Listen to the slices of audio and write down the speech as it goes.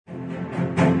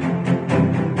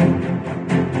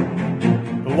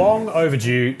long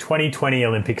overdue 2020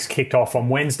 Olympics kicked off on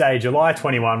Wednesday, July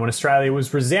 21, when Australia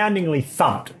was resoundingly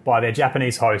thumped by their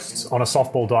Japanese hosts on a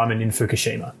softball diamond in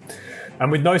Fukushima.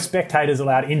 And with no spectators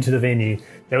allowed into the venue,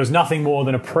 there was nothing more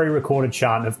than a pre-recorded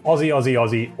chant of Aussie, Aussie,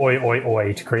 Aussie, oi, oi,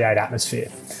 oi to create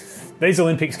atmosphere. These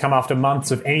Olympics come after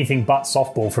months of anything but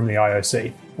softball from the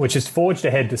IOC, which has forged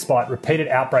ahead despite repeated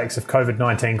outbreaks of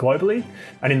COVID-19 globally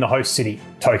and in the host city,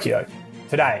 Tokyo.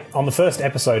 Today, on the first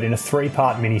episode in a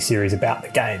three-part mini-series about the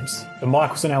Games, the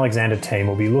Michelson Alexander team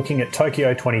will be looking at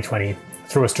Tokyo 2020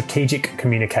 through a strategic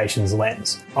communications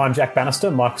lens. I'm Jack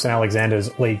Bannister, Michelson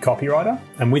Alexander's lead copywriter,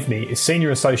 and with me is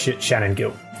Senior Associate Shannon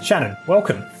Gill. Shannon,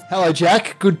 welcome. Hello,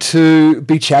 Jack. Good to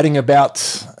be chatting about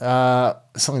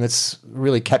something that's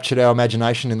really captured our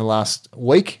imagination in the last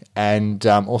week, and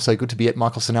also good to be at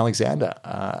Michelson Alexander.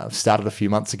 I've started a few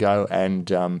months ago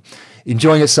and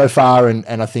enjoying it so far, and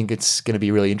I think it's going to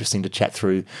be really interesting to chat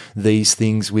through these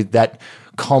things with that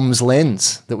comms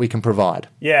lens that we can provide.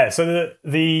 Yeah, so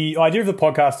the idea of the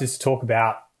podcast is to talk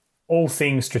about all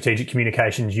things strategic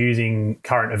communications using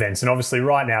current events. And obviously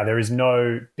right now there is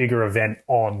no bigger event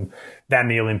on than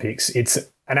the Olympics. It's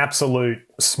an absolute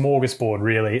smorgasbord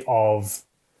really of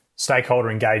stakeholder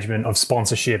engagement, of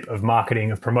sponsorship, of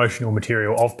marketing, of promotional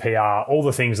material, of PR, all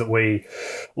the things that we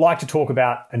like to talk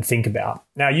about and think about.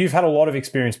 Now, you've had a lot of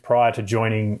experience prior to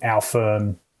joining our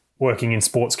firm working in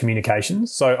sports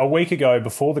communications. So a week ago,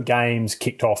 before the Games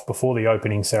kicked off, before the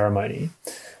opening ceremony,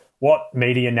 what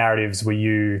media narratives were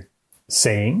you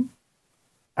seeing,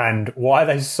 and why are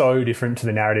they so different to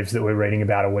the narratives that we're reading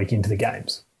about a week into the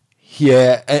Games?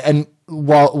 Yeah, and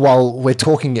while we're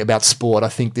talking about sport, I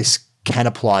think this can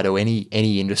apply to any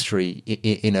industry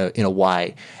in a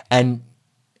way. And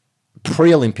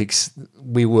pre-Olympics,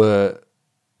 we were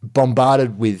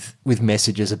bombarded with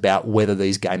messages about whether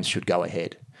these games should go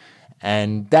ahead,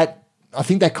 and that I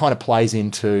think that kind of plays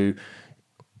into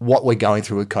what we're going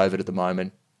through with COVID at the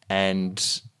moment.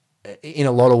 And in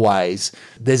a lot of ways,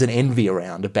 there's an envy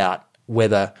around about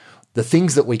whether the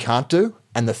things that we can't do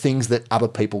and the things that other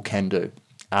people can do.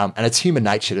 And it's human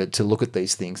nature to look at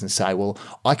these things and say, well,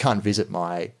 I can't visit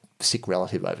my sick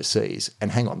relative overseas.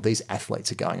 And hang on, these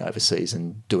athletes are going overseas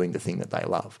and doing the thing that they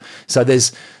love. So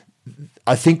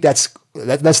I think that's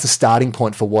the starting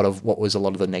point for what was a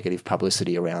lot of the negative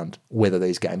publicity around whether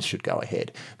these games should go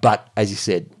ahead. But as you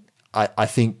said, I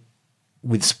think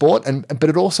with sport, but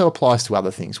it also applies to other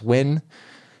things. When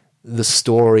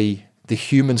the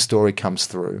human story comes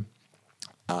through,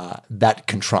 that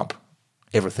can trump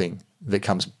everything that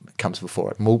comes before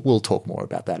it. And we'll talk more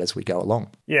about that as we go along.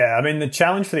 Yeah, I mean, the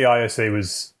challenge for the IOC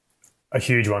was a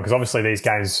huge one, because obviously these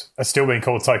games are still being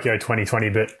called Tokyo 2020,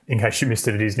 but in case you missed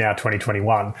it, it is now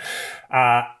 2021.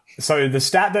 So the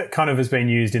stat that kind of has been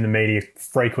used in the media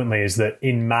frequently is that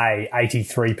in May,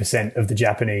 83% of the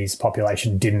Japanese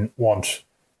population didn't want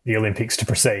the Olympics to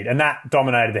proceed, and that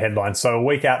dominated the headlines. So a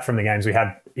week out from the Games, we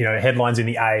had headlines in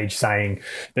The Age saying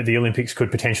that the Olympics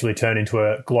could potentially turn into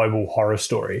a global horror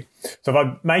story. So if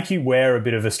I make you wear a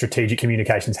bit of a strategic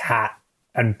communications hat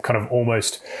and kind of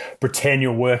almost pretend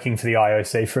you're working for the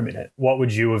IOC for a minute, what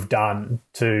would you have done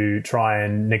to try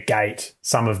and negate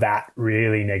some of that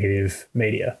really negative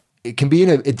media? It can be in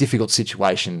a difficult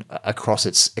situation across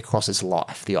its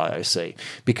life, the IOC,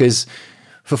 because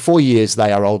for 4 years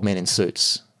they are old men in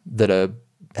suits that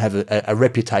have a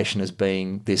reputation as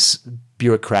being this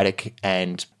bureaucratic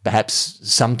and perhaps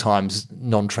sometimes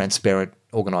non-transparent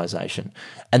organisation.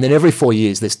 And then every 4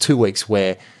 years there's 2 weeks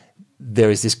where there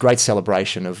is this great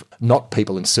celebration of not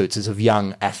people in suits, as of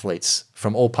young athletes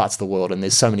from all parts of the world, and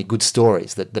there's so many good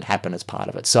stories that happen as part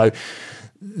of it. So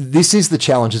this is the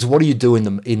challenge, is what do you do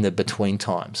in the between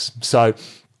times? So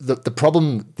the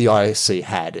problem the IOC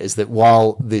had is that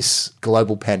while this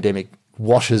global pandemic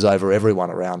washes over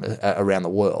everyone around the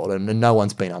world, and no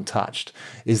one's been untouched,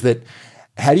 is that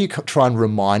how do you try and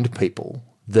remind people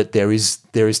that there is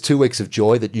 2 weeks of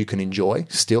joy that you can enjoy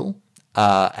still,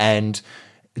 and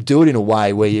do it in a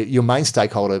way where your main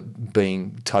stakeholder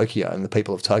being Tokyo and the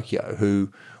people of Tokyo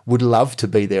who would love to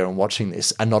be there and watching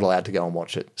this are not allowed to go and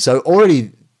watch it. So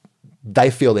already they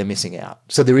feel they're missing out.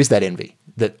 So there is that envy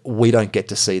that we don't get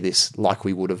to see this like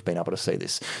we would have been able to see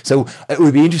this. So it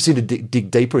would be interesting to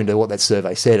dig deeper into what that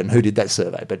survey said and who did that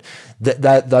survey. But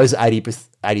those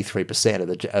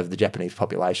 83% of the Japanese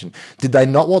population, did they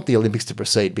not want the Olympics to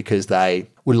proceed because they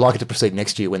would like it to proceed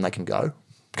next year when they can go?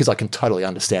 Because I can totally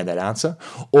understand that answer.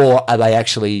 Or are they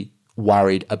actually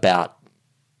worried about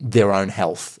their own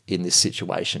health in this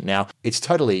situation. Now, it's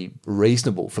totally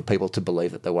reasonable for people to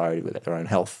believe that they're worried about their own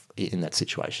health in that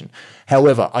situation.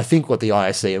 However, I think what the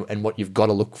IOC and what you've got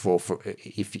to look for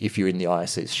if you're in the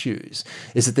IOC's shoes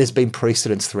is that there's been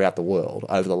precedents throughout the world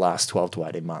over the last 12 to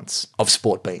 18 months of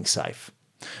sport being safe.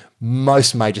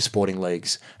 Most major sporting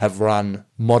leagues have run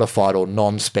modified or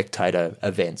non-spectator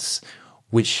events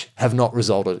which have not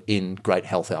resulted in great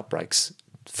health outbreaks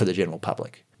for the general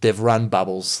public. They've run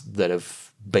bubbles that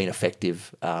have been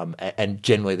effective, and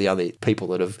generally the only people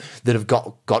that have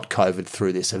got COVID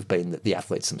through this have been the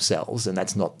athletes themselves, and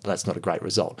that's not a great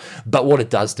result. But what it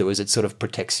does do is it sort of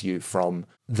protects you from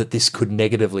that this could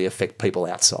negatively affect people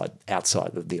outside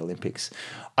of the Olympics.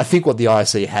 I think what the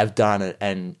IOC have done,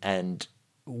 and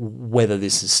whether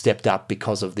this has stepped up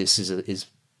because of this is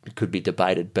could be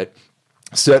debated, but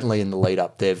certainly in the lead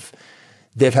up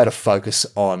they've had a focus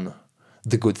on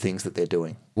the good things that they're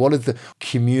doing. What are the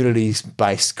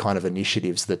communities-based kind of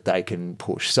initiatives that they can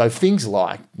push? So things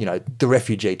like, the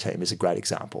refugee team is a great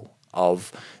example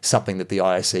of something that the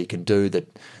IOC can do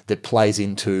that plays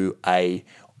into a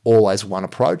all as one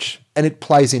approach, and it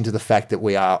plays into the fact that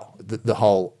we are the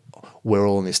whole we're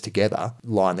all in this together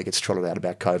line that gets trotted out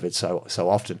about COVID so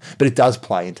often. But it does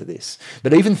play into this.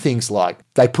 But even things like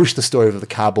they push the story of the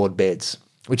cardboard beds,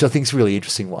 which I think is a really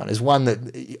interesting one, is one that,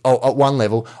 at one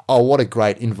level, what a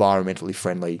great environmentally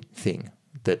friendly thing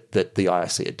that the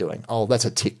IOC are doing. That's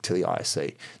a tick to the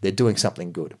IOC. They're doing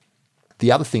something good.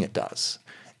 The other thing it does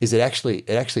is it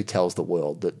actually tells the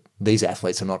world that these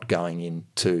athletes are not going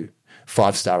into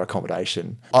five-star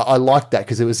accommodation. I like that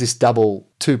because it was this double,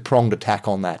 two-pronged attack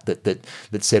on that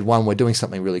said, one, we're doing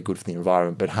something really good for the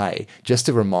environment, but hey, just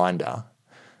a reminder,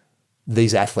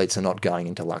 these athletes are not going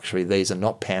into luxury. These are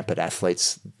not pampered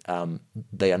athletes.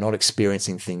 They are not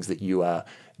experiencing things that you are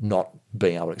not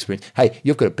being able to experience. Hey,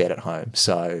 you've got a bed at home,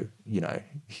 so,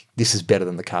 this is better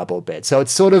than the cardboard bed. So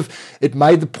it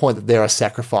made the point that there are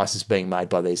sacrifices being made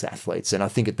by these athletes, and I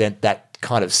think that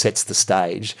kind of sets the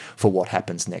stage for what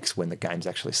happens next when the games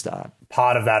actually start.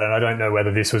 Part of that, and I don't know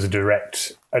whether this was a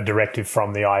directive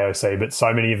from the IOC, but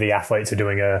so many of the athletes are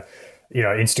doing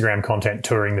Instagram content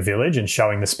touring the village and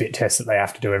showing the spit test that they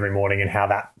have to do every morning and how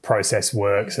that process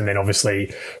works. And then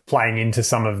obviously playing into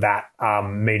some of that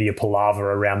media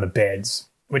palaver around the beds,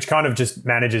 which kind of just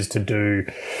manages to do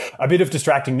a bit of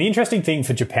distracting. The interesting thing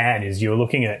for Japan is you're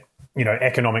looking at,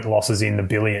 economic losses in the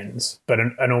billions, but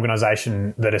an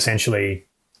organisation that essentially,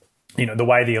 the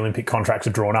way the Olympic contracts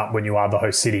are drawn up, when you are the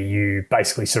host city, you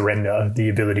basically surrender the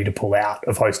ability to pull out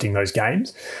of hosting those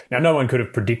games. Now, no one could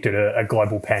have predicted a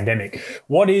global pandemic.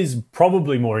 What is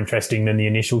probably more interesting than the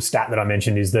initial stat that I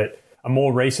mentioned is that a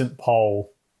more recent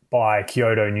poll by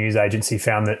Kyodo News Agency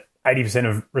found that 80%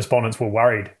 of respondents were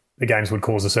worried the games would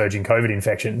cause a surge in COVID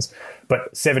infections,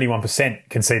 but 71%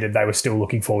 conceded they were still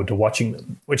looking forward to watching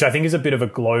them, which I think is a bit of a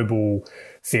global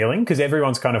feeling because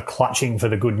everyone's kind of clutching for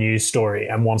the good news story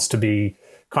and wants to be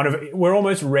we're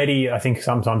almost ready, I think,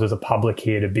 sometimes as a public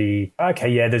here to be, okay,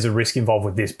 yeah, there's a risk involved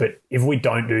with this, but if we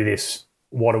don't do this,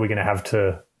 what are we going to have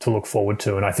to look forward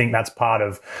to? And I think that's part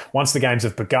of, once the games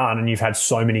have begun and you've had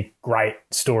so many great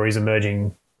stories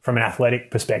emerging from an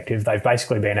athletic perspective, they've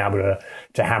basically been able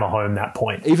to hammer home that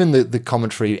point. Even the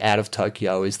commentary out of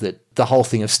Tokyo is that the whole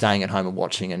thing of staying at home and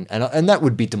watching, and that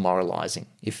would be demoralising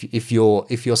if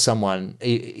you're someone,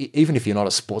 even if you're not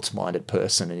a sports-minded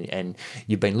person and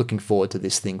you've been looking forward to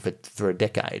this thing for a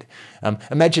decade.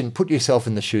 Imagine, put yourself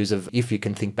in the shoes of, if you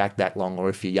can think back that long, or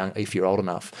if you're old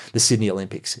enough, the Sydney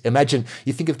Olympics. Imagine,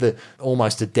 you think of the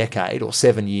almost a decade or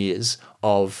 7 years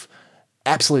of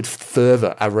absolute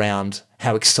fervour around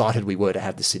how excited we were to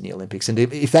have the Sydney Olympics. And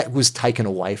if that was taken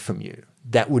away from you,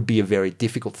 that would be a very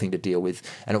difficult thing to deal with.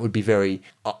 And it would be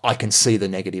I can see the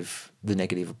negative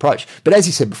approach. But as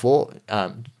you said before,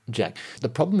 Jack, the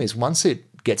problem is once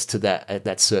it gets to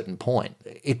that certain point,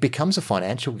 it becomes a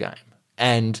financial game.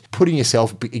 And putting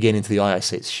yourself again into the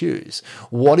IOC's shoes,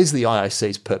 what is the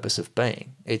IOC's purpose of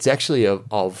being? It's actually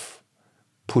of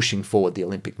pushing forward the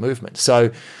Olympic movement. So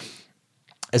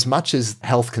as much as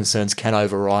health concerns can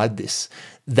override this,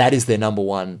 that is their number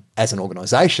one, as an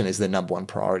organisation, is their number one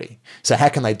priority. So how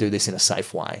can they do this in a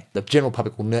safe way? The general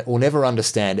public will never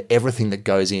understand everything that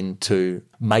goes into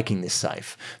making this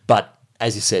safe. But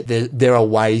as you said, there are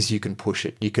ways you can push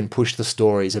it. You can push the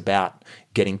stories about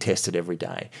getting tested every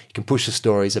day. You can push the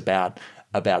stories about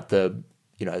the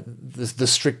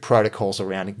strict protocols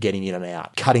around getting in and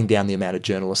out, cutting down the amount of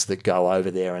journalists that go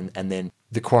over there, and then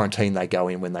the quarantine they go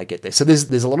in when they get there. So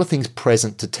there's a lot of things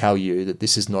present to tell you that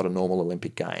this is not a normal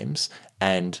Olympic Games,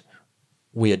 and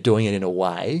we are doing it in a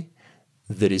way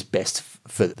that is best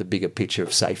for the bigger picture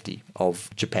of safety of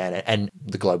Japan and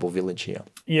the global village here.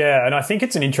 Yeah, and I think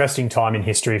it's an interesting time in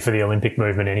history for the Olympic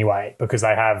movement anyway, because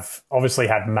they have obviously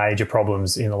had major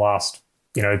problems in the last,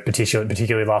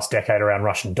 particularly last decade around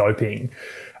Russian doping,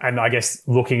 and I guess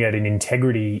looking at an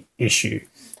integrity issue.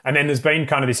 And then there's been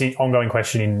kind of this ongoing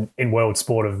question in world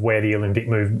sport of where the Olympic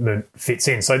movement fits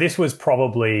in. So this was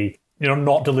probably,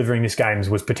 not delivering this games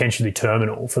was potentially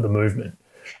terminal for the movement.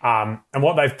 And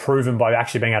what they've proven by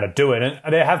actually being able to do it,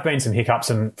 and there have been some hiccups,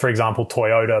 and for example,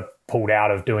 Toyota pulled out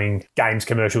of doing games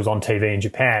commercials on TV in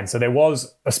Japan. So there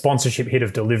was a sponsorship hit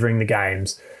of delivering the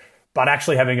games, but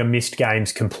actually having a missed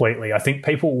games completely. I think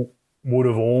people would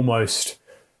have almost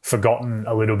forgotten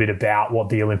a little bit about what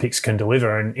the Olympics can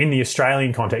deliver. And in the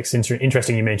Australian context, it's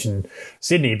interesting you mentioned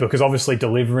Sydney, because obviously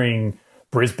delivering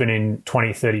Brisbane in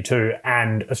 2032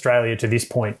 and Australia to this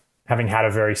point having had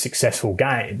a very successful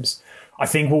games, I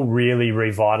think will really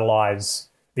revitalise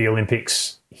the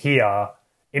Olympics here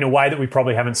in a way that we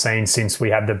probably haven't seen since we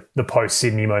had the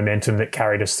post-Sydney momentum that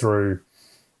carried us through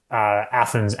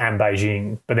Athens and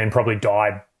Beijing, but then probably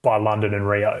died by London and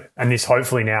Rio. And this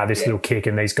hopefully now, this little kick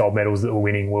and these gold medals that we're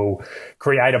winning will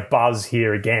create a buzz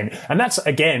here again. And that's,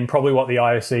 again, probably what the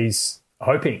IOC's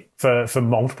hoping for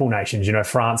multiple nations.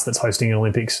 France that's hosting an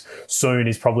Olympics soon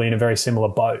is probably in a very similar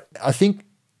boat. I think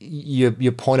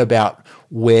your point about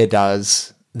where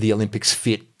does the Olympics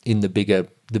fit in the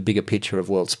bigger picture of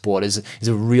world sport is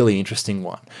a really interesting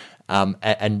one.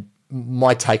 And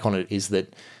my take on it is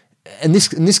that, and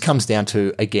this comes down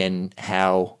to, again,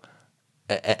 how,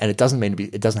 and it doesn't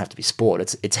have to be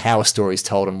sport. It's how a story is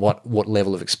told and what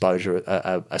level of exposure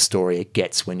a story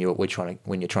gets when you're trying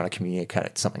to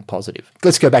communicate something positive.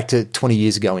 Let's go back to 20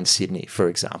 years ago in Sydney, for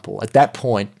example. At that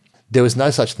point, there was no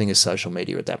such thing as social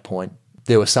media. At that point,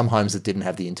 there were some homes that didn't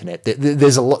have the internet.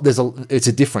 It's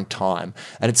a different time,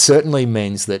 and it certainly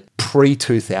means that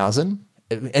pre-2000,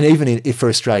 and even if for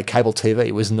Australia, cable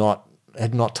TV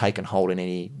had not taken hold in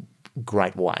any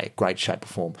great shape or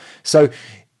form. So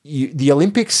the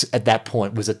Olympics at that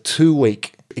point was a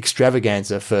 2-week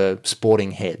extravaganza for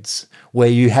sporting heads, where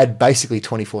you had basically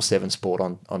 24/7 sport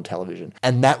on television.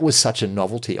 And that was such a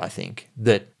novelty, I think,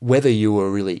 that whether you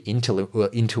were really into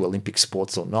Olympic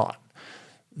sports or not,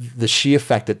 the sheer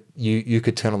fact that you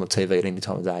could turn on the TV at any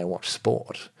time of day and watch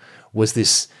sport was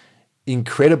this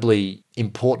incredibly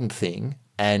important thing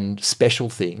and special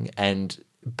thing, and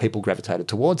people gravitated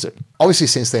towards it. Obviously,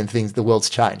 since then, the world's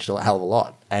changed a hell of a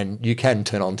lot, and you can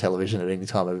turn on television at any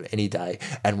time of any day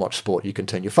and watch sport. You can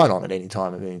turn your phone on at any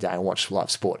time of any day and watch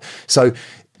live sport. So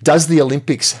does the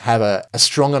Olympics have a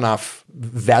strong enough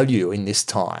value in this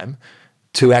time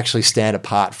to actually stand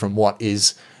apart from what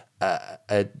is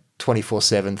a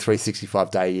 24/7,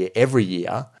 365-day a year, every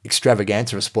year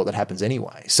extravaganza of sport that happens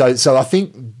anyway? So I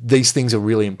think these things are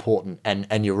really important,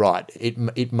 and you're right.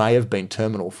 It may have been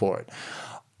terminal for it.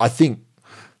 I think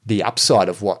the upside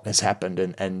of what has happened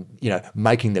and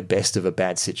making the best of a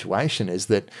bad situation is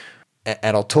that,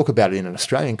 and I'll talk about it in an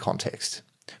Australian context.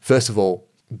 First of all,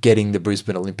 getting the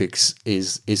Brisbane Olympics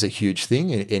is a huge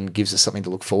thing and gives us something to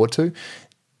look forward to.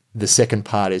 The second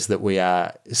part is that we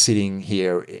are sitting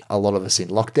here, a lot of us in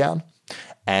lockdown,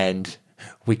 and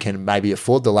we can maybe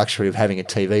afford the luxury of having a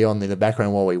TV on in the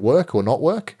background while we work or not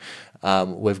work.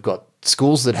 We've got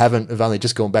schools that have only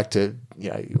just gone back to,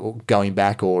 going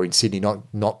back, or in Sydney,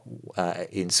 not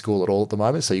in school at all at the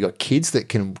moment. So you've got kids that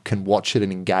can watch it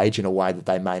and engage in a way that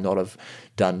they may not have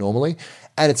done normally.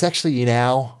 And it's actually in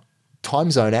our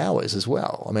time zone hours as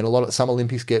well. I mean, some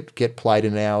Olympics get played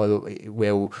in an hour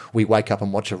where we wake up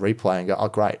and watch a replay and go, oh,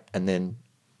 great, and then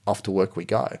off to work we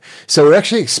go. So we're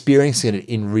actually experiencing it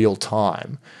in real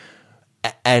time,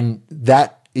 and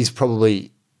that is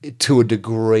probably, to a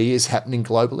degree, is happening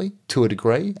globally. To a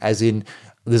degree, as in,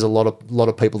 there's a lot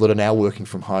of people that are now working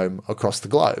from home across the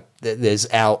globe. There's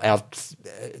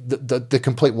the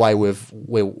complete way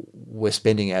we're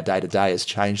spending our day-to-day has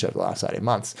changed over the last 18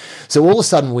 months. So all of a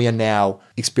sudden we are now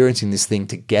experiencing this thing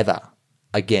together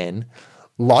again,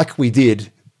 like we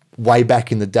did way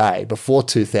back in the day before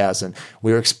 2000.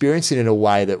 We're experiencing it in a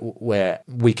way where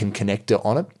we can connect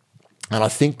on it. And I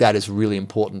think that is really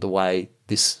important, the way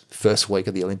this first week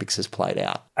of the Olympics has played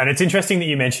out. And it's interesting that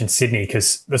you mentioned Sydney,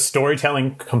 because the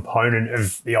storytelling component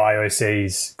of the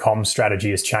IOC's comms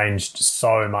strategy has changed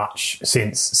so much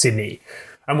since Sydney.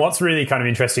 And what's really kind of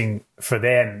interesting for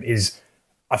them is,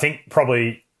 I think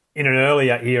probably in an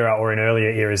earlier era or in earlier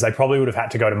eras, they probably would have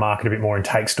had to go to market a bit more and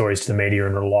take stories to the media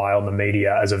and rely on the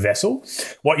media as a vessel.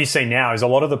 What you see now is a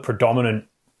lot of the predominant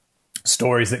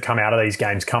stories that come out of these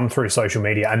games come through social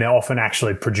media, and they're often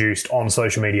actually produced on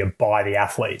social media by the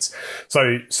athletes.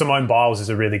 So Simone Biles is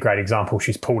a really great example.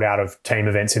 She's pulled out of team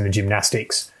events in the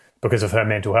gymnastics because of her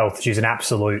mental health. She's an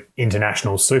absolute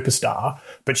international superstar,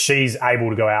 but she's able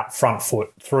to go out front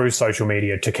foot through social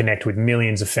media to connect with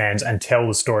millions of fans and tell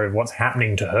the story of what's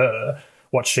happening to her,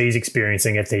 what she's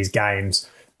experiencing at these games,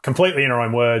 completely in her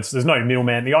own words. There's no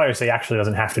middleman. The IOC actually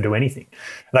doesn't have to do anything.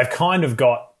 They've kind of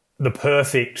got the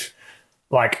perfect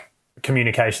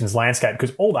communications landscape,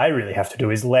 because all they really have to do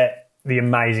is let the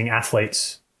amazing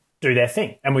athletes do their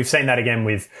thing. And we've seen that again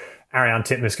with Ariarne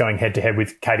Titmus going head-to-head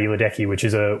with Katie Ledecky, which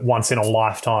is a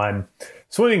once-in-a-lifetime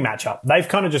swimming matchup. They've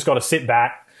kind of just got to sit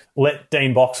back, let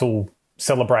Dean Boxall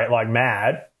celebrate like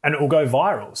mad, and it will go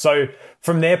viral. So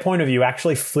from their point of view,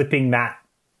 actually flipping that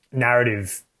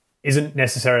narrative isn't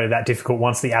necessarily that difficult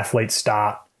once the athletes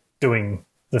start doing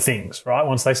the things, right?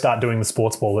 Once they start doing the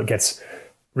sports ball, it gets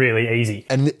really easy.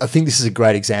 And I think this is a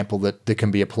great example that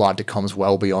can be applied to comms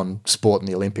well beyond sport and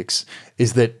the Olympics,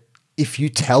 is that if you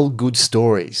tell good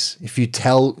stories, if you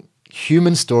tell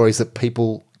human stories that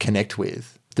people connect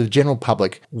with, the general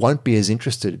public won't be as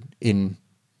interested in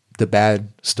the bad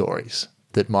stories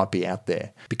that might be out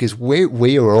there, because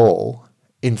we are all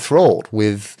enthralled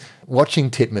with watching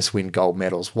Titmus win gold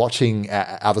medals, watching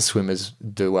other swimmers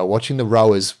do well, watching the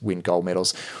rowers win gold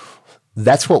medals.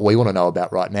 That's what we want to know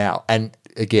about right now. And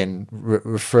again,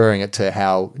 referring it to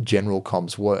how general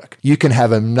comms work. You can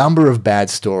have a number of bad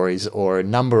stories or a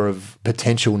number of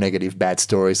potential negative bad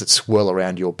stories that swirl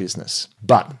around your business.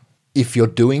 But if you're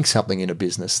doing something in a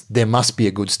business, there must be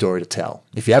a good story to tell.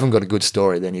 If you haven't got a good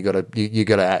story, then you got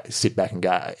to sit back and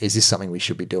go, is this something we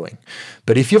should be doing?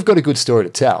 But if you've got a good story to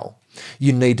tell,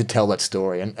 you need to tell that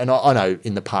story. And I know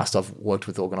in the past I've worked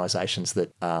with organisations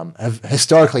that have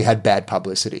historically had bad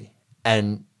publicity,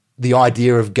 and the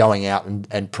idea of going out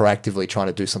and proactively trying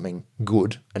to do something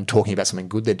good and talking about something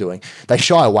good they're doing, they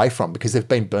shy away from because they've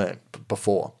been burnt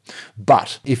before.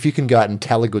 But if you can go out and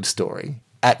tell a good story,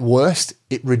 at worst,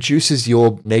 it reduces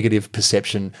your negative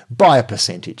perception by a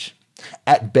percentage.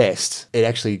 At best, it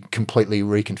actually completely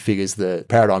reconfigures the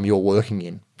paradigm you're working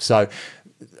in. So,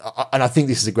 and I think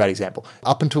this is a great example.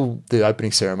 Up until the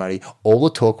opening ceremony, all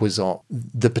the talk was on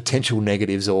the potential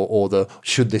negatives or the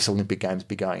should this Olympic Games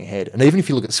be going ahead. And even if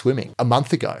you look at swimming, a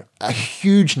month ago, a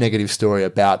huge negative story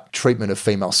about treatment of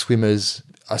female swimmers,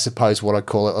 I suppose what I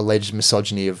call alleged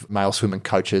misogyny of male swimming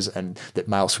coaches, and that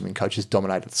male swimming coaches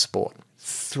dominated the sport.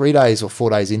 3 days or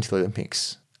 4 days into the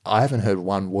Olympics, I haven't heard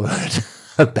one word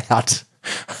about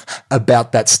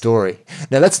that story.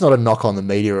 Now, that's not a knock on the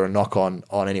media or a knock on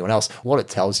anyone else. What it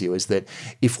tells you is that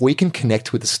if we can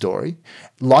connect with the story,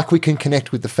 like we can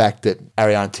connect with the fact that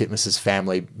Ariarne Titmus's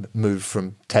family moved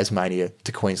from Tasmania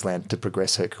to Queensland to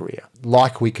progress her career,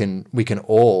 like we can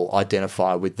all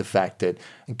identify with the fact that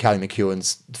Kelly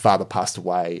McEwen's father passed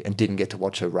away and didn't get to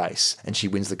watch her race, and she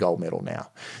wins the gold medal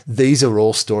now. These are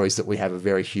all stories that we have a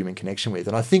very human connection with.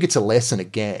 And I think it's a lesson,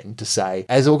 again, to say,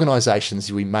 as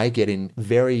organisations, we may get in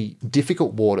very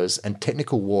difficult waters and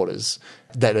technical waters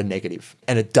that are negative.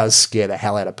 And it does scare the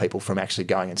hell out of people from actually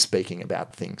going and speaking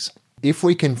about things. If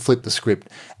we can flip the script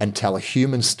and tell a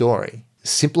human story,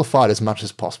 simplify it as much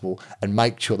as possible, and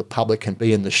make sure the public can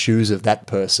be in the shoes of that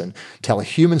person, tell a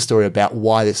human story about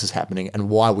why this is happening and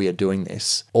why we are doing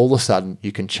this, all of a sudden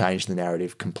you can change the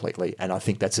narrative completely. And I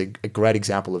think that's a great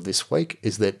example of this week,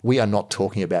 is that we are not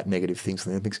talking about negative things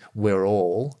in the Olympics. We're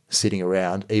all sitting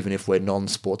around, even if we're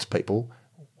non-sports people,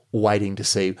 waiting to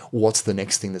see what's the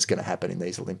next thing that's going to happen in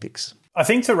these Olympics. I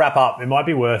think to wrap up, it might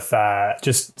be worth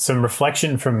just some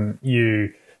reflection from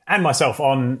you and myself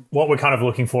on what we're kind of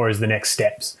looking for as the next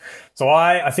steps. So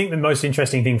I think the most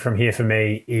interesting thing from here for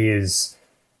me is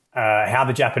how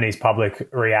the Japanese public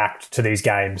react to these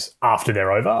games after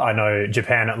they're over. I know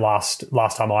Japan at last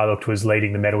time I looked was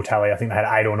leading the medal tally. I think they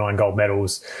had 8 or 9 gold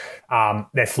medals.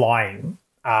 They're flying.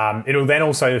 It'll then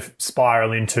also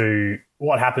spiral into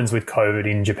what happens with COVID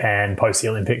in Japan post the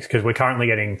Olympics, because we're currently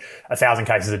getting 1,000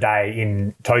 cases a day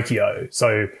in Tokyo.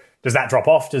 So does that drop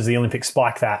off? Does the Olympics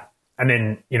spike that? And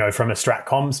then, from a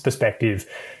Stratcom's perspective,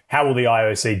 how will the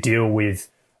IOC deal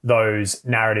with those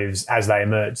narratives as they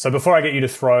emerge? So before I get you to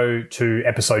throw to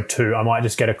episode 2, I might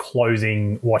just get a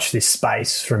closing watch this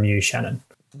space from you, Shannon.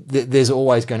 There's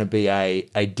always going to be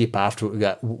a dip after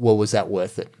it. Well, was that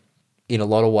worth it? In a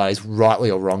lot of ways,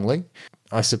 rightly or wrongly,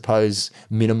 I suppose,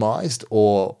 minimised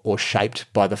or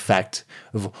shaped by the fact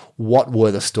of what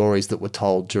were the stories that were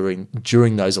told during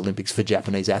those Olympics for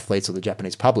Japanese athletes or the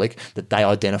Japanese public that they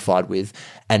identified with,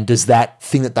 and does that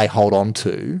thing that they hold on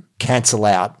to cancel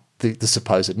out the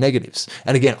supposed negatives.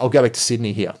 And again, I'll go back to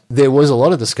Sydney here. There was a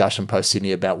lot of discussion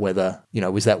post-Sydney about whether,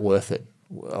 was that worth it?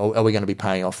 Are we going to be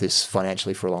paying off this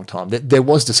financially for a long time? There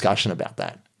was discussion about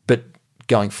that. But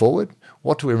going forward,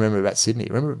 what do we remember about Sydney?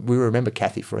 We remember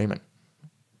Kathy Freeman.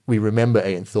 We remember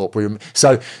Ian Thorpe.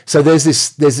 So there's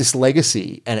this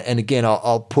legacy, and again,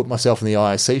 I'll put myself in the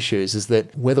IOC shoes, is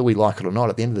that whether we like it or not,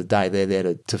 at the end of the day, they're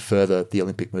there to further the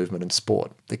Olympic movement and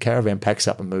sport. The caravan packs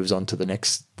up and moves on to the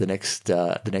next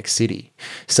city.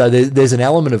 So there's an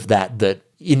element of that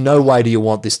in no way do you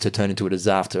want this to turn into a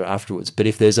disaster afterwards. But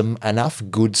if there's enough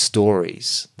good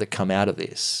stories that come out of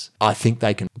this, I think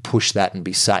they can push that and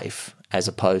be safe, as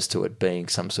opposed to it being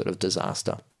some sort of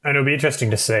disaster. And it'll be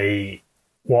interesting to see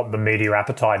what the media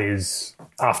appetite is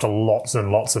after lots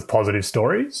and lots of positive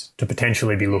stories to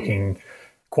potentially be looking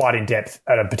quite in depth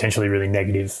at a potentially really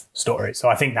negative story. So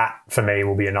I think that, for me,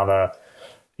 will be another,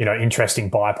 interesting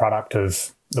byproduct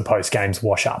of the post-games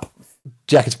wash-up.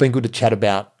 Jack, it's been good to chat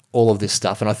about all of this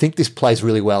stuff, and I think this plays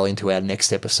really well into our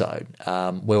next episode,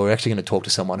 where we're actually going to talk to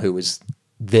someone who was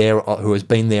there, who has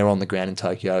been there on the ground in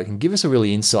Tokyo, and give us a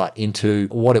really insight into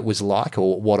what it was like,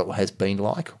 or what it has been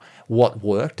like, what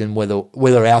worked, and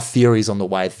whether our theories on the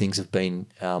way things have been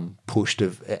pushed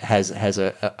has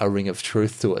a ring of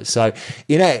truth to it. So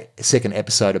in our second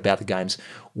episode about the games,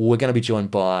 we're going to be joined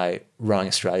by Rowing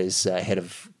Australia's head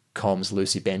of comms,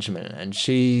 Lucy Benjamin, and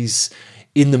she's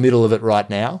in the middle of it right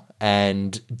now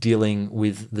and dealing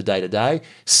with the day-to-day,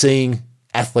 seeing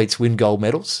athletes win gold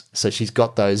medals. So she's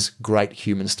got those great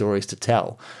human stories to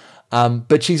tell.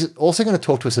 But she's also going to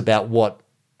talk to us about what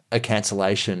a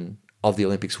cancellation of the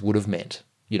Olympics would have meant.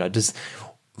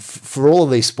 For all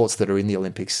of these sports that are in the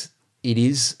Olympics, it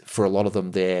is, for a lot of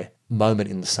them, their moment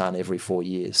in the sun every 4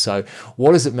 years. So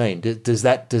what does it mean? Does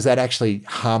that actually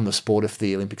harm the sport if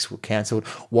the Olympics were cancelled?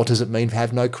 What does it mean to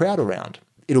have no crowd around?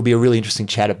 It'll be a really interesting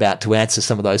chat to answer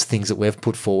some of those things that we've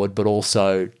put forward, but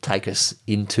also take us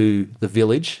into the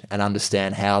village and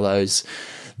understand how the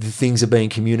things are being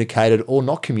communicated or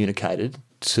not communicated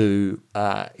to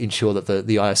ensure that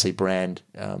the IOC brand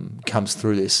comes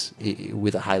through this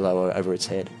with a halo over its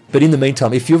head. But in the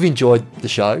meantime, if you've enjoyed the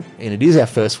show, and it is our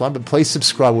first one, but please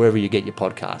subscribe wherever you get your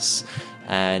podcasts.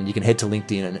 And you can head to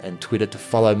LinkedIn and Twitter to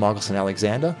follow Michelson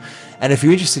Alexander. And if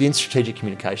you're interested in strategic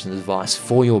communications advice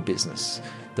for your business,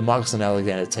 the Michelson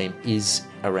Alexander team is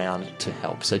around to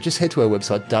help. So just head to our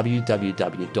website,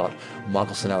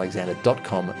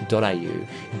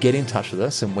 www.michelsonalexander.com.au. Get in touch with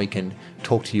us and we can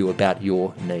talk to you about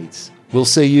your needs. We'll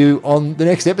see you on the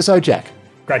next episode, Jack.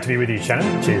 Great to be with you,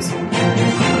 Shannon. Cheers.